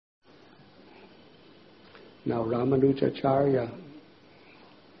Now Ramanujacarya,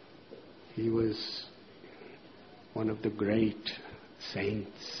 he was one of the great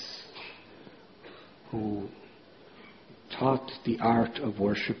saints who taught the art of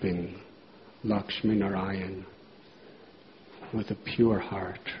worshipping Lakshmi Narayan with a pure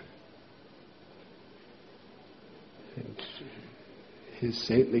heart. And his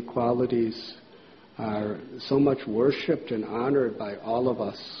saintly qualities are so much worshipped and honored by all of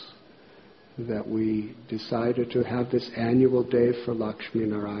us that we decided to have this annual day for Lakshmi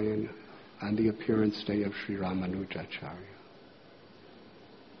Narayan on the appearance day of Sri Ramanujacarya.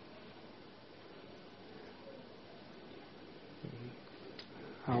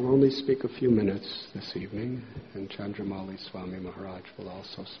 I'll only speak a few minutes this evening, and Candramauli Swami Maharaj will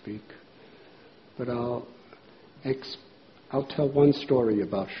also speak. But I'll tell one story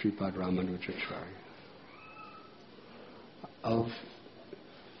about Sripad Ramanujacarya, of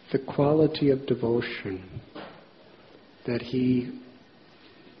the quality of devotion that he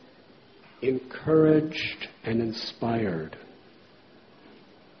encouraged and inspired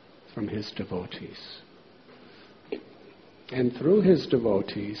from his devotees. And through his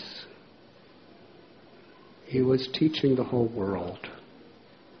devotees, he was teaching the whole world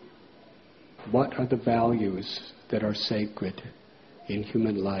what are the values that are sacred in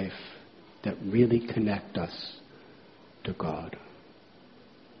human life that really connect us to God.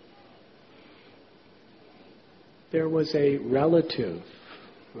 There was a relative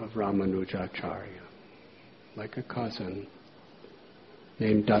of Ramanujacarya, like a cousin,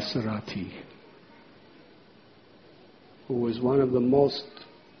 named Dasarati, who was one of the most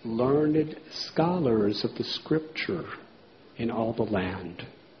learned scholars of the scripture in all the land.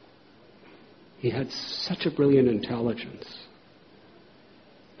 He had such a brilliant intelligence,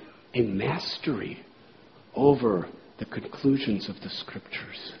 a mastery over the conclusions of the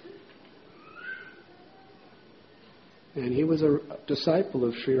scriptures. And he was a disciple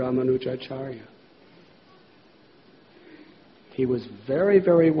of Sri Ramanujacarya. He was very,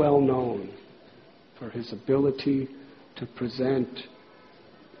 very well known for his ability to present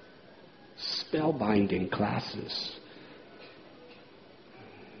spellbinding classes,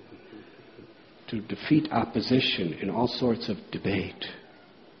 to defeat opposition in all sorts of debate.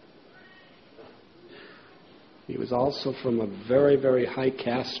 He was also from a very, very high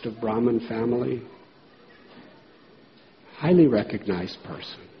caste of Brahmin family, highly recognized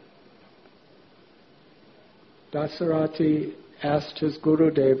person. Dasarati asked his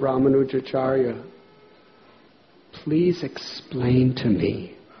Gurudev Ramanujacarya, please explain to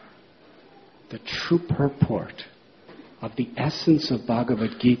me the true purport of the essence of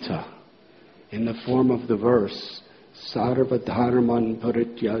Bhagavad Gita in the form of the verse, Sarva dharman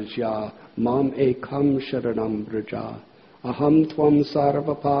parityajya mam ekam sharanam vraja aham tvam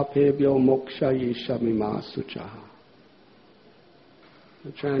sarva papebhyo mokshayishamima suchaha.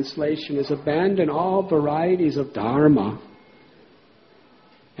 The translation is, abandon all varieties of dharma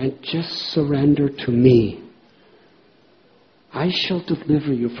and just surrender to me. I shall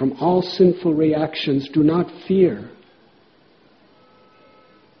deliver you from all sinful reactions. Do not fear.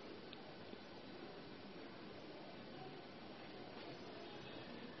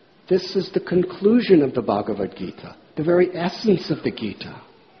 This is the conclusion of the Bhagavad Gita, the very essence of the Gita.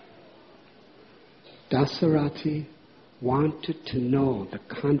 Dasarati wanted to know the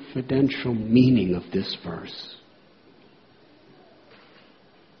confidential meaning of this verse.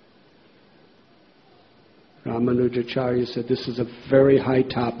 Ramanujacarya said, this is a very high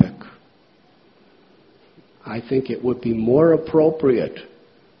topic. I think it would be more appropriate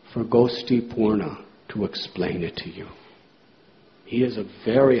for Gosti Purna to explain it to you. He is a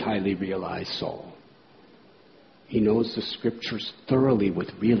very highly realized soul. He knows the scriptures thoroughly with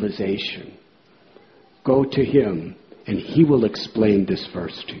realization. Go to him and he will explain this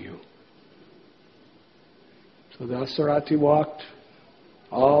verse to you. So Dasarati walked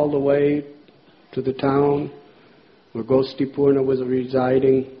all the way to the town where Gosti Purna was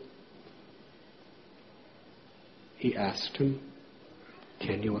residing. He asked him,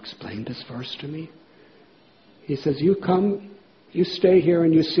 can you explain this verse to me? He says, you come, you stay here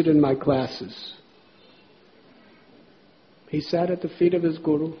and you sit in my classes. He sat at the feet of his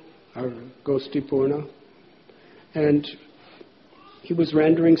guru, or Gosti Purna, and he was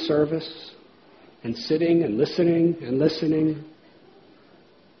rendering service and sitting and listening and listening.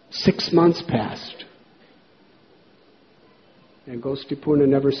 6 months passed. And Gosti Purna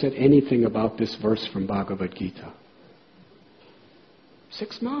never said anything about this verse from Bhagavad Gita.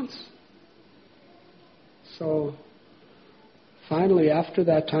 6 months. So finally, after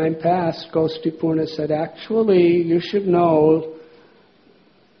that time passed, Gosti Purna said, actually, you should know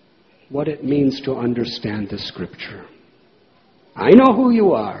what it means to understand the scripture. I know who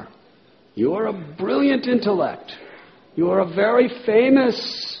you are. You are a brilliant intellect. You are a very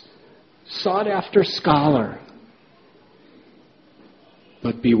famous, sought-after scholar.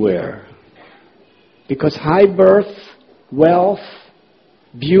 But beware. Because high birth, wealth,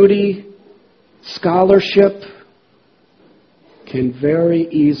 beauty, scholarship can very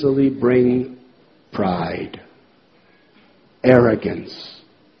easily bring pride, arrogance.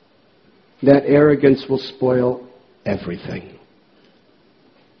 That arrogance will spoil everything.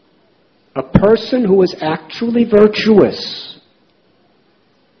 A person who is actually virtuous,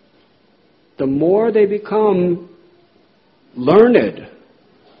 the more they become learned,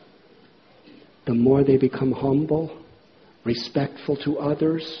 the more they become humble, respectful to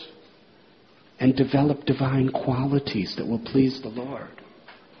others, and develop divine qualities that will please the Lord.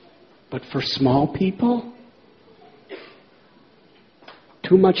 But for small people,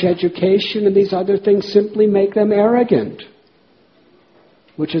 too much education and these other things simply make them arrogant,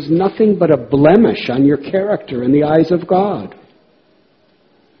 which is nothing but a blemish on your character in the eyes of God.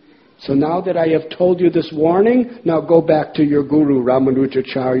 So now that I have told you this warning, now go back to your guru,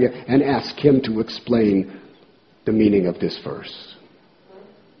 Ramanujacarya, and ask him to explain the meaning of this verse.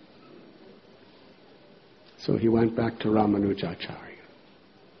 So he went back to Ramanujacarya.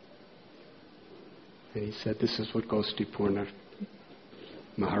 And he said, this is what Gostipurna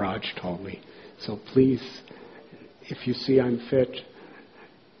Maharaj told me. So please, if you see I'm fit,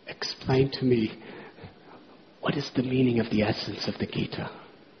 explain to me, what is the meaning of the essence of the Gita?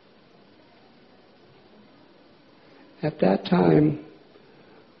 At that time,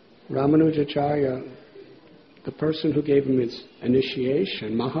 Ramanujacharya, the person who gave him his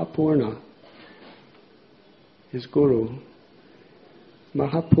initiation, Mahapurna, his guru,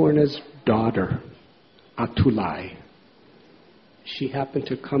 Mahapurna's daughter, Atulai, she happened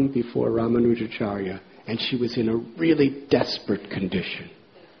to come before Ramanujacharya, and she was in a really desperate condition.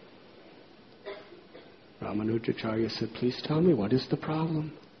 Ramanujacharya said, please tell me, what is the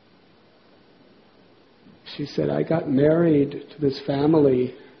problem? She said, I got married to this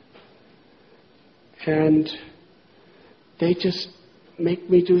family, and they just make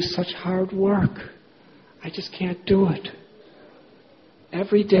me do such hard work. I just can't do it.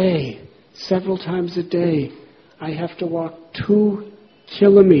 Every day, several times a day, I have to walk 2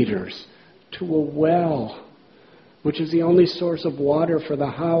 kilometers to a well, which is the only source of water for the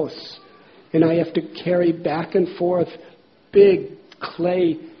house. And I have to carry back and forth big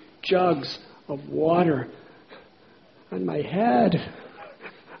clay jugs of water on my head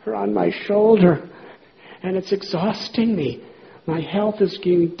or on my shoulder. And it's exhausting me. My health is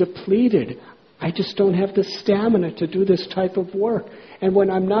getting depleted. I just don't have the stamina to do this type of work. And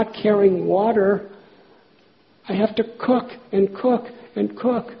when I'm not carrying water, I have to cook and cook and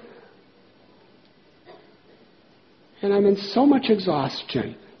cook. And I'm in so much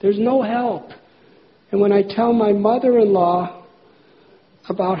exhaustion. There's no help. And when I tell my mother-in-law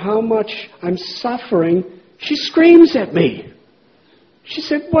about how much I'm suffering, she screams at me. She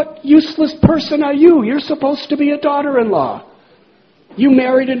said, what useless person are you? You're supposed to be a daughter-in-law. You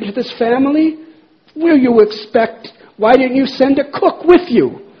married into this family? Will you expect? Why didn't you send a cook with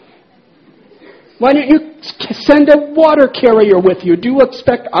you? Why didn't you send a water carrier with you? Do you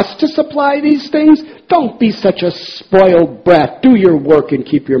expect us to supply these things? Don't be such a spoiled brat. Do your work and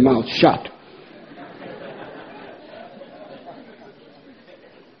keep your mouth shut.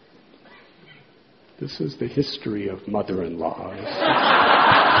 This is the history of mother-in-laws.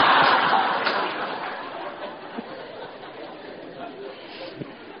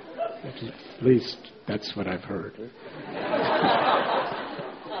 At least that's what I've heard.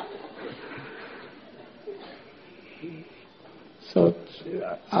 So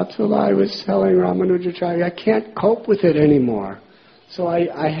Atulai was telling Ramanujacharya, I can't cope with it anymore. So I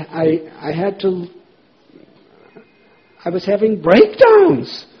was having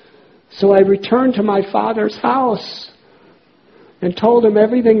breakdowns. So I returned to my father's house and told him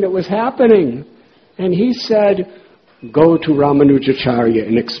everything that was happening. And he said, go to Ramanujacharya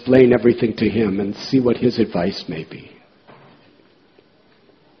and explain everything to him and see what his advice may be.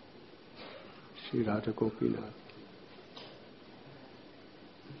 Shri Radha Gopinath.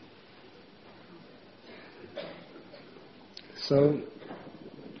 So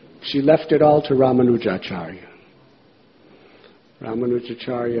she left it all to Ramanujacharya.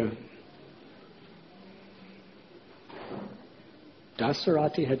 Ramanujacharya.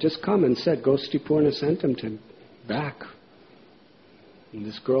 Dasarati had just come and said, Gostipurna sent him back. And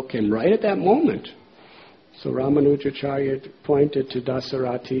this girl came right at that moment. So Ramanujacharya pointed to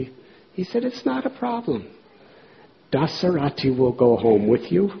Dasarati. He said, it's not a problem. Dasarati will go home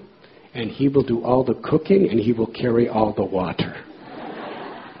with you, and he will do all the cooking and he will carry all the water.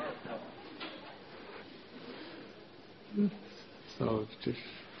 So he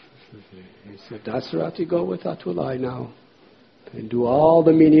said, Dasarati, go with Atulai now and do all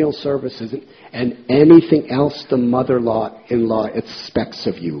the menial services and anything else the mother-in-law expects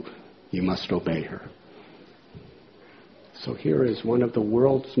of you, you must obey her. So here is one of the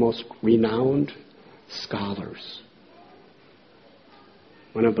world's most renowned scholars,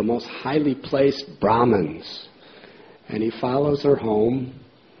 one of the most highly placed Brahmins, and he follows her home,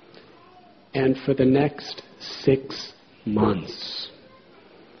 and for the next 6 months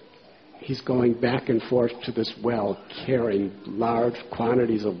he's going back and forth to this well carrying large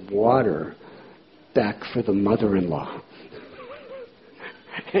quantities of water back for the mother-in-law.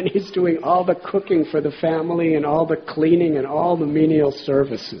 And he's doing all the cooking for the family and all the cleaning and all the menial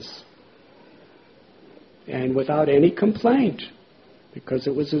services. And without any complaint, because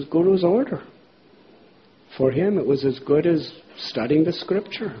it was his guru's order. For him, it was as good as studying the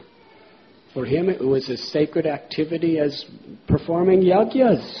scripture. For him, it was as sacred activity as performing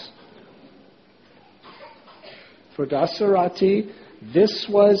yajnas. For Dasarati, this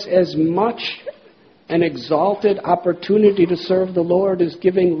was as much an exalted opportunity to serve the Lord as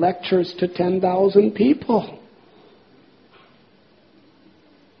giving lectures to 10,000 people.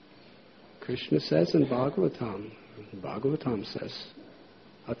 Krishna says in Bhagavatam says,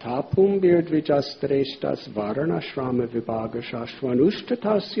 Atapum virdvijastrestas varanashrama vibhagasha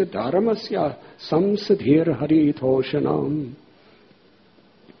shvanushtatasya dharmasya samsadhir haritoshanam.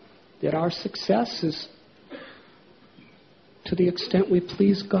 That our success is to the extent we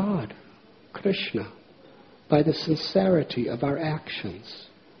please God, Krishna, by the sincerity of our actions,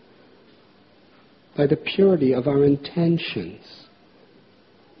 by the purity of our intentions.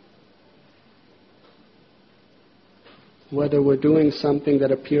 Whether we're doing something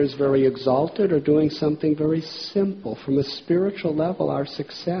that appears very exalted or doing something very simple, from a spiritual level, our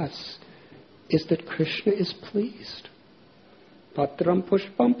success is that Krishna is pleased. Patram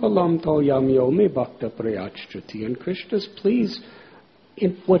pushpam palam to yam yomi bhakta prayachati. And Krishna is pleased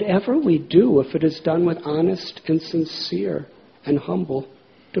in whatever we do, if it is done with honest and sincere and humble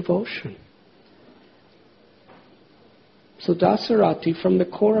devotion. So Dasarati, from the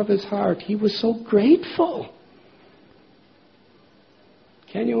core of his heart, he was so grateful.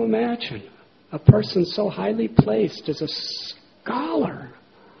 Can you imagine a person so highly placed as a scholar,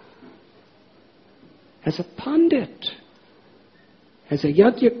 as a pandit, as a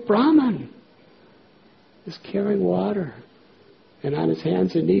yajnik Brahman, is carrying water and on his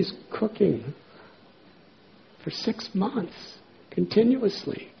hands and knees cooking for 6 months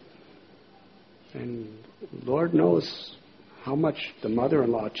continuously. And Lord knows how much the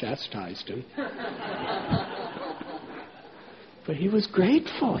mother-in-law chastised him. But he was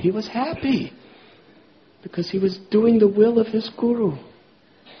grateful, he was happy, because he was doing the will of his guru.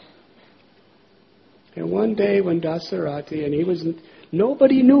 And one day when Dasarati, and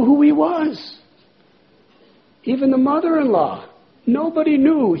nobody knew who he was. Even the mother-in-law. Nobody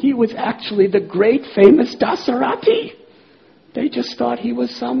knew he was actually the great famous Dasarati. They just thought he was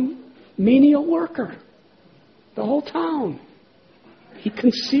some menial worker. The whole town. He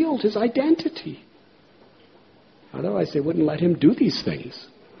concealed his identity. Otherwise they wouldn't let him do these things.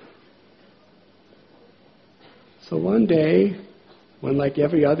 So one day, when like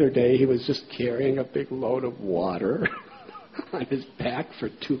every other day he was just carrying a big load of water on his back for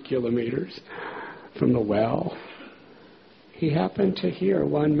 2 kilometers from the well, he happened to hear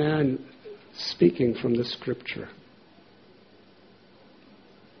one man speaking from the scripture.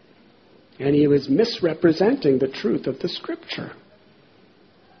 And he was misrepresenting the truth of the scripture.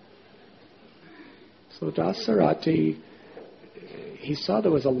 So Dasarati, he saw there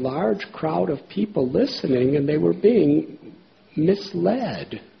was a large crowd of people listening and they were being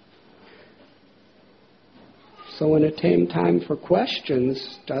misled. So when it came time for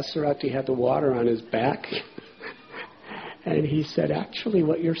questions, Dasarati had the water on his back. And he said, actually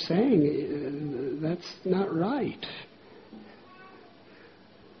what you're saying, that's not right.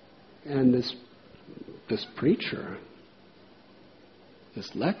 And this preacher,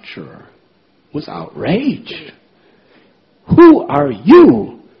 this lecturer, was outraged. Who are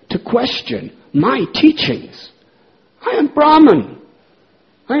you to question my teachings? I am Brahman.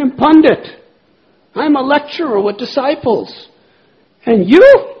 I am Pandit. I am a lecturer with disciples. And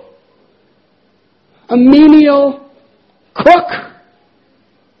you? A menial cook?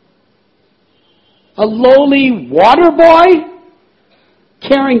 A lowly water boy?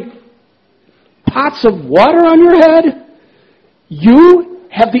 Carrying pots of water on your head? You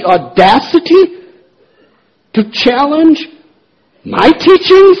have the audacity to challenge my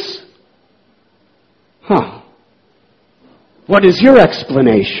teachings? What is your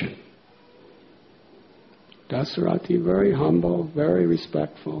explanation? Dasarati, very humble, very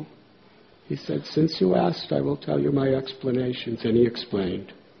respectful. He said, since you asked, I will tell you my explanations. And he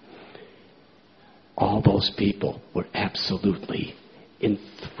explained. All those people were absolutely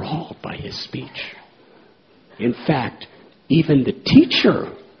enthralled by his speech. In fact, even the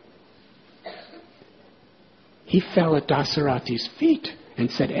teacher, he fell at Dasarati's feet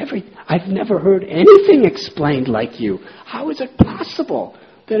and said, I've never heard anything explained like you. How is it possible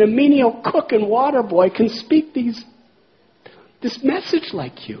that a menial cook and water boy can speak this message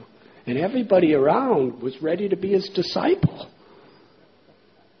like you? And everybody around was ready to be his disciple.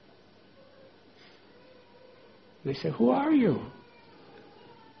 And they said, who are you?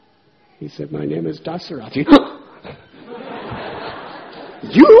 He said, my name is Dasarati.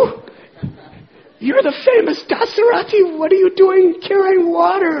 You're the famous Dasarati. What are you doing carrying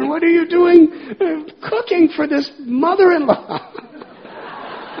water? And what are you doing cooking for this mother-in-law?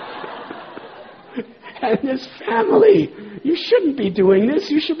 And this family. You shouldn't be doing this.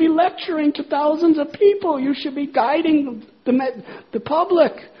 You should be lecturing to thousands of people. You should be guiding the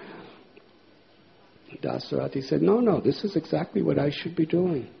public. Dasarati said, no, this is exactly what I should be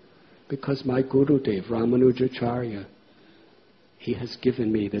doing. Because my Gurudev, Ramanujacarya, he has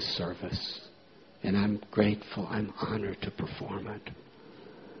given me this service. And I'm grateful, I'm honored to perform it.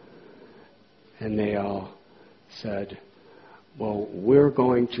 And they all said, well, we're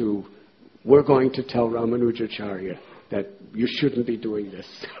going to tell Ramanujacarya that you shouldn't be doing this.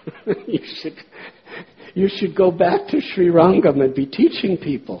 you should go back to Sri Rangam and be teaching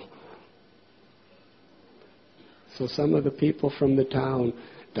people. So some of the people from the town,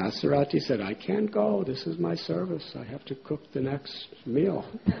 Dasarati said, I can't go. This is my service. I have to cook the next meal.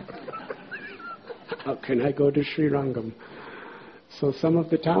 How can I go to Sri Rangam? So some of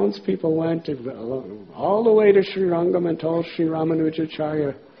the townspeople went all the way to Sri Rangam and told Sri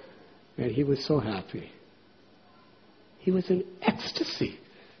Ramanujacarya, and he was so happy. He was in ecstasy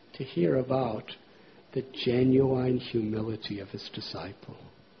to hear about the genuine humility of his disciple,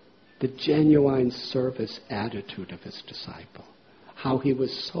 the genuine service attitude of his disciple, how he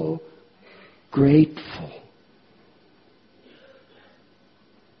was so grateful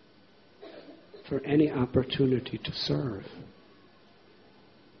for any opportunity to serve.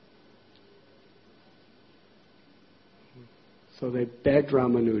 So they begged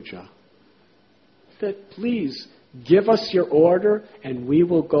Ramanuja that please give us your order and we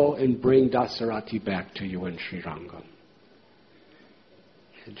will go and bring Dasarati back to you in Sri Rangam.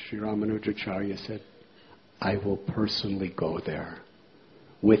 And Sri Ramanujacarya said, I will personally go there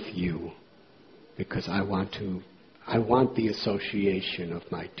with you because I want the association of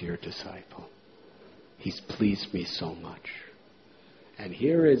my dear disciple. He's pleased me so much. And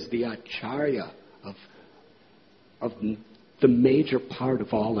here is the Acharya of the major part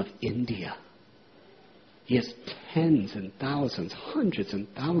of all of India. He has tens and thousands, hundreds and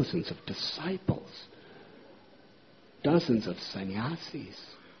thousands of disciples, dozens of sannyasis.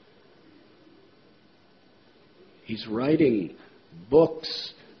 He's writing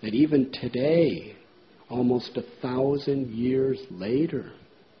books that even today, almost 1,000 years later,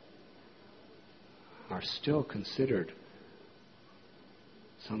 are still considered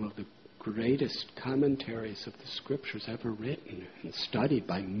some of the greatest commentaries of the scriptures ever written and studied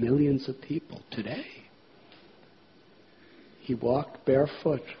by millions of people today. He walked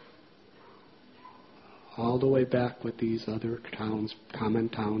barefoot all the way back with these other common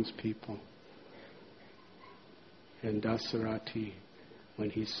townspeople. And Dasarati,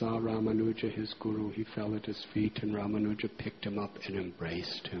 when he saw Ramanuja, his guru, he fell at his feet and Ramanuja picked him up and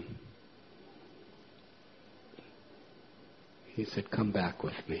embraced him. He said, come back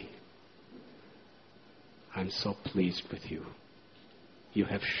with me. I'm so pleased with you. You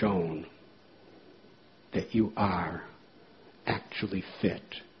have shown that you are actually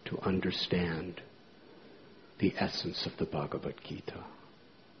fit to understand the essence of the Bhagavad Gita.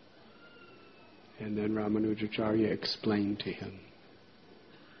 And then Ramanujacarya explained to him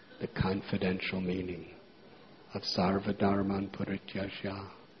the confidential meaning of Sarva Dharman Parityasya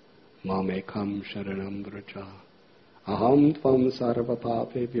Mamekam Sharanam Vraja Aham Tvam Sarva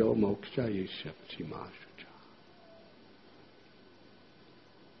Papebhyo Moksha Yishyapchimashacha.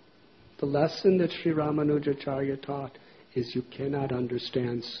 The lesson that Sri Ramanujacarya taught is you cannot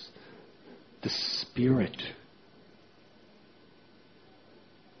understand the spirit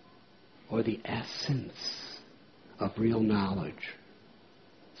or the essence of real knowledge,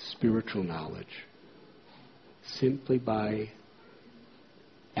 spiritual knowledge, simply by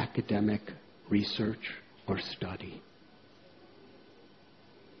academic research or study.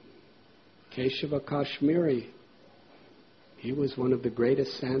 Keshava Kashmiri, he was one of the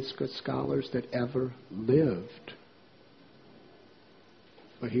greatest Sanskrit scholars that ever lived.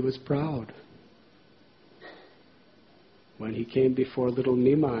 But he was proud. When he came before little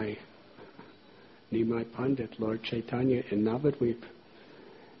Nimai Pandit, Lord Chaitanya in Navadvip,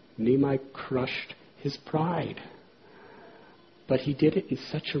 Nimai crushed his pride. But he did it in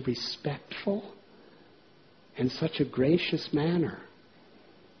such a respectful and such a gracious manner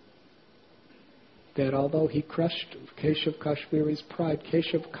that although he crushed Keshav Kashmiri's pride,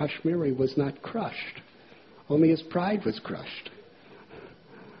 Keshav Kashmiri was not crushed. Only his pride was crushed.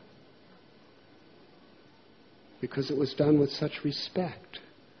 Because it was done with such respect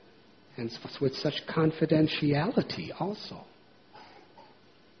and with such confidentiality also.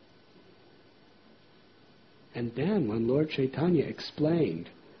 And then when Lord Chaitanya explained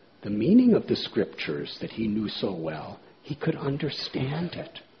the meaning of the scriptures that he knew so well, he could understand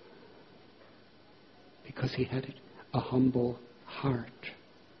it. Because he had a humble heart.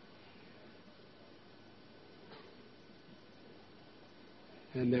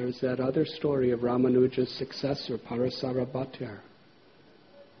 And there's that other story of Ramanuja's successor, Parasara Bhattacharya.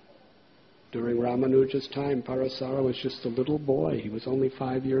 During Ramanuja's time, Parasara was just a little boy. He was only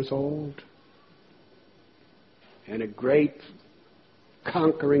 5 years old. And a great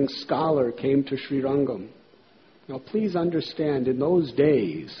conquering scholar came to Srirangam. Now please understand, in those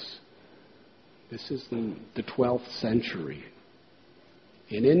days, this is the 12th century,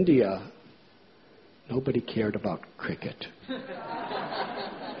 in India, nobody cared about cricket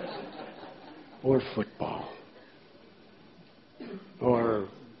or football or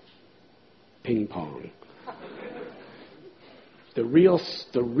ping pong. The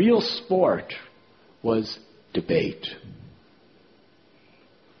real sport was debate.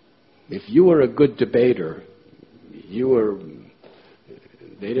 If you were a good debater,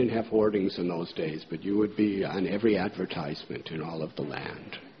 they didn't have hoardings in those days, but you would be on every advertisement in all of the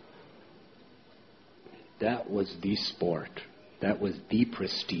land. That was the sport. That was the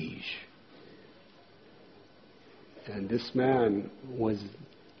prestige. And this man was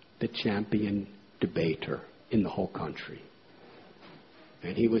the champion debater in the whole country.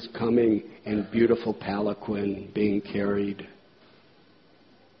 And he was coming in beautiful palanquin, being carried.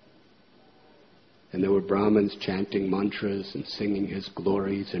 And there were Brahmins chanting mantras and singing his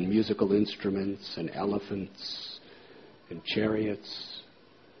glories, and musical instruments and elephants and chariots.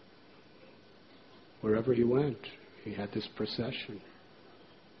 Wherever he went, he had this procession.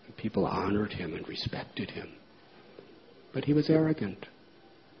 And people honored him and respected him. But he was arrogant.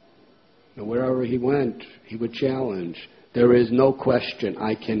 And wherever he went, he would challenge. There is no question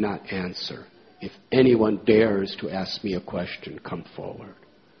I cannot answer. If anyone dares to ask me a question, come forward.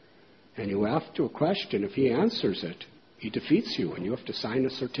 And you ask a question, if he answers it, he defeats you and you have to sign a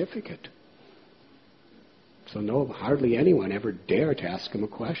certificate. So hardly anyone ever dared to ask him a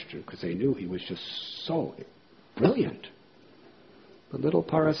question because they knew he was just so brilliant. But little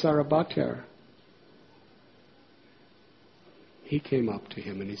Parasara Bhattacharya, he came up to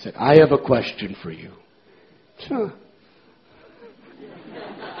him and he said, I have a question for you.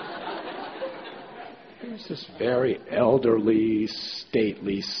 Here's this very elderly,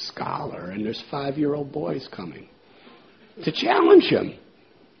 stately scholar, and there's 5-year-old boys coming to challenge him.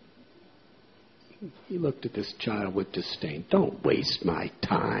 He looked at this child with disdain. Don't waste my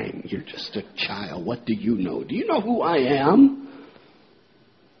time. You're just a child. What do you know? Do you know who I am?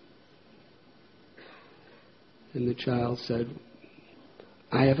 And the child said,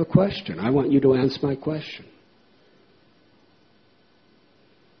 I have a question. I want you to answer my question.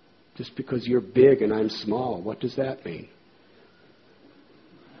 Just because you're big and I'm small, what does that mean?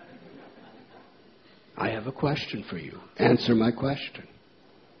 I have a question for you. Answer my question.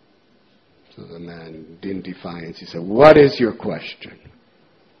 So the man, in defiance, he said, what is your question?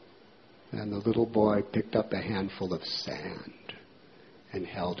 And the little boy picked up a handful of sand and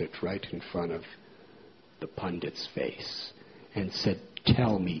held it right in front of the pundit's face and said,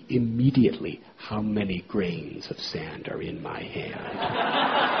 tell me immediately how many grains of sand are in my hand.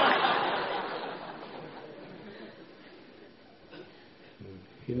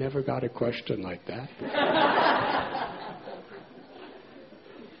 He never got a question like that.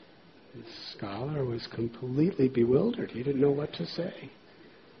 The scholar was completely bewildered. He didn't know what to say.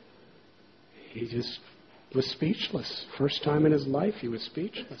 He just was speechless. First time in his life he was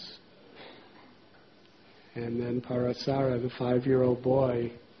speechless. And then Parasara, the 5-year-old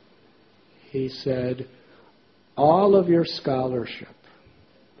boy, he said, all of your scholarship,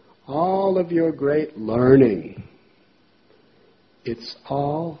 all of your great learning, it's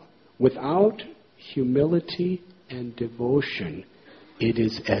all, without humility and devotion, it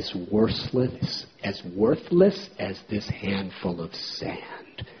is as worthless as this handful of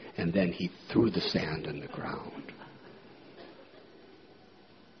sand. And then he threw the sand on the ground.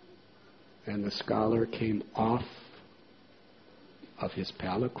 And the scholar came off of his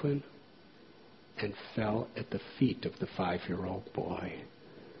palanquin and fell at the feet of the 5-year-old boy,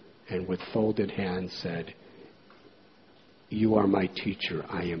 and with folded hands said, "You are my teacher,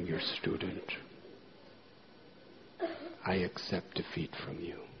 I am your student. I accept defeat from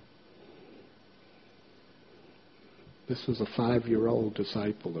you." This was a 5-year-old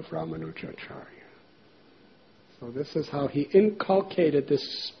disciple of Ramanujacarya. So this is how he inculcated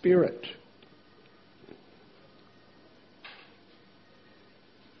this spirit.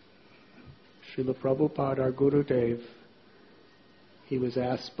 Srila Prabhupada, our Gurudev, he was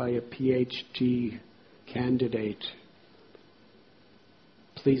asked by a PhD candidate,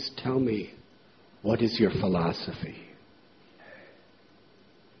 "Please tell me, what is your philosophy?"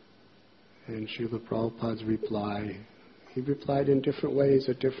 And Srila Prabhupada's reply, he replied in different ways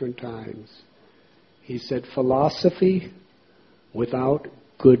at different times. He said, "Philosophy without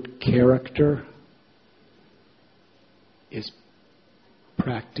good character is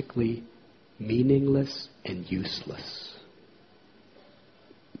practically meaningless and useless."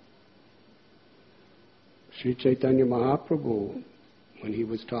 Sri Chaitanya Mahaprabhu, when he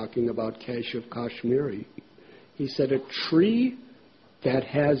was talking about Keshav Kashmiri, he said, "A tree that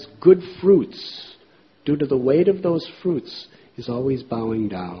has good fruits, due to the weight of those fruits, is always bowing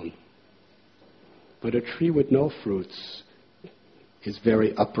down. But a tree with no fruits is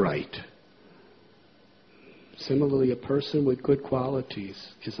very upright." Similarly, a person with good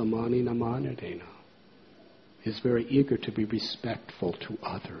qualities is amanina manadena, is very eager to be respectful to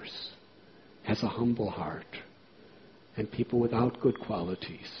others, has a humble heart. And people without good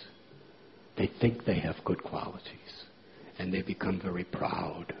qualities, they think they have good qualities, and they become very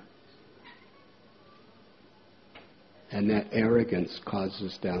proud. And that arrogance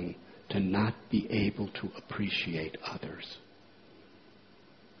causes them to not be able to appreciate others.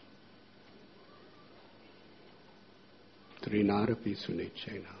 Trinarapi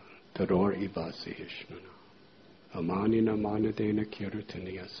sunichena, taror ivasi hishnana, amanina manadena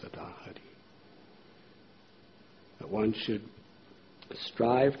kirtaniya sadahari. That one should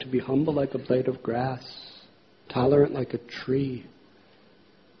strive to be humble like a blade of grass, tolerant like a tree,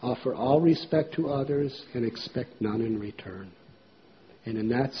 offer all respect to others and expect none in return. And in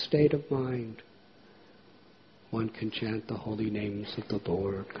that state of mind, one can chant the holy names of the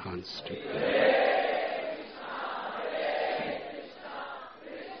Lord constantly.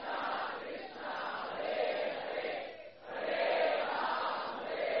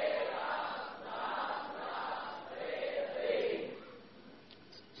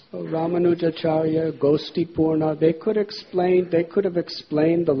 So Ramanujacharya, Gostipurna, they could have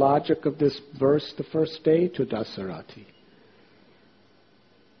explained the logic of this verse the first day to Dasarati.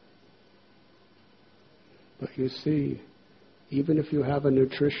 But you see, even if you have a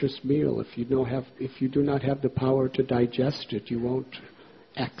nutritious meal, if you do not have the power to digest it, you won't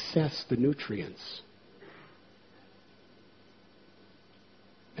access the nutrients.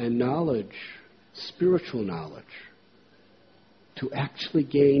 And knowledge, spiritual knowledge, to actually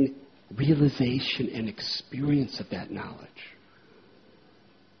gain realization and experience of that knowledge,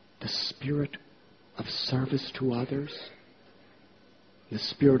 the spirit of service to others, the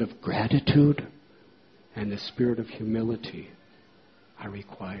spirit of gratitude, and the spirit of humility are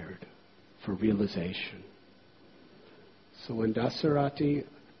required for realization. So when Dasarati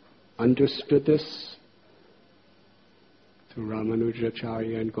understood this through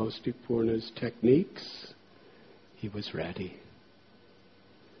Ramanujacharya and Gostipurna's techniques, he was ready.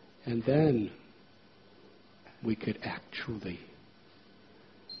 And then we could actually